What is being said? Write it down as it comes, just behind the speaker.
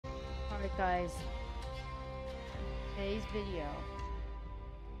Alright guys, today's video,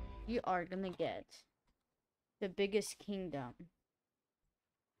 we are gonna get the biggest kingdom.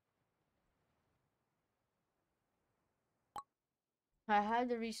 I had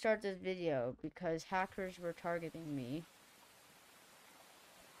to restart this video because hackers were targeting me.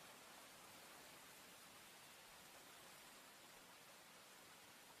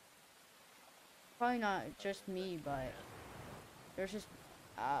 Probably not just me, but there's just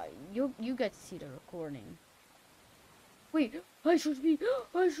you get to see the recording. Wait, I show speed!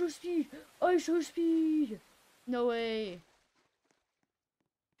 I show speed! I show speed! No way!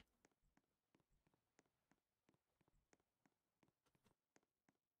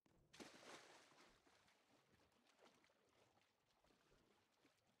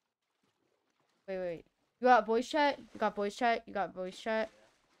 Wait. You got voice chat? You got voice chat? You got voice chat?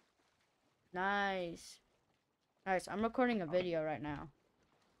 Nice. Nice. I'm recording a video right now.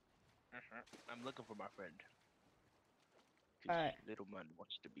 I'm looking for my friend. Alright. Little man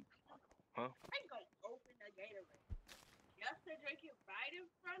wants to be. Huh? I'm gonna open the Gatorade. Just to drink it right in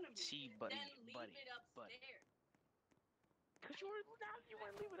front of me. See, buddy, then leave buddy, it upstairs. Cause you weren't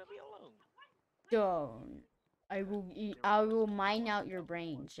leaving me alone. Don't. I will mine out your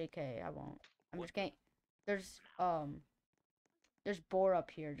brains, JK. I won't. I'm just kidding. There's boar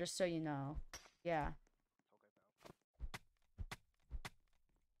up here, just so you know. Yeah.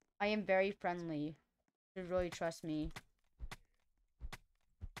 I am very friendly. You really trust me.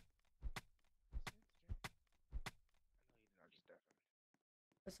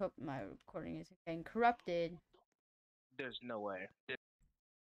 Let's hope my recording isn't getting corrupted. There's no way.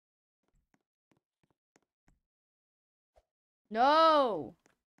 No!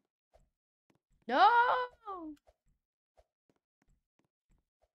 No!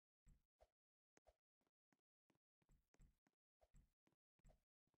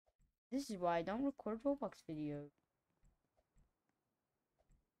 This is why I don't record Roblox videos.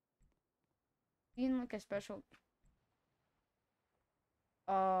 Being like a special...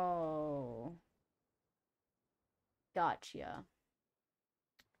 Oh. Gotcha.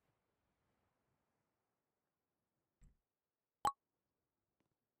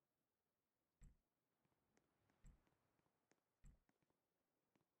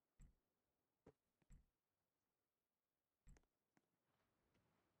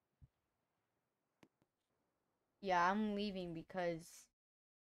 Yeah, I'm leaving because,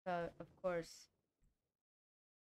 of course,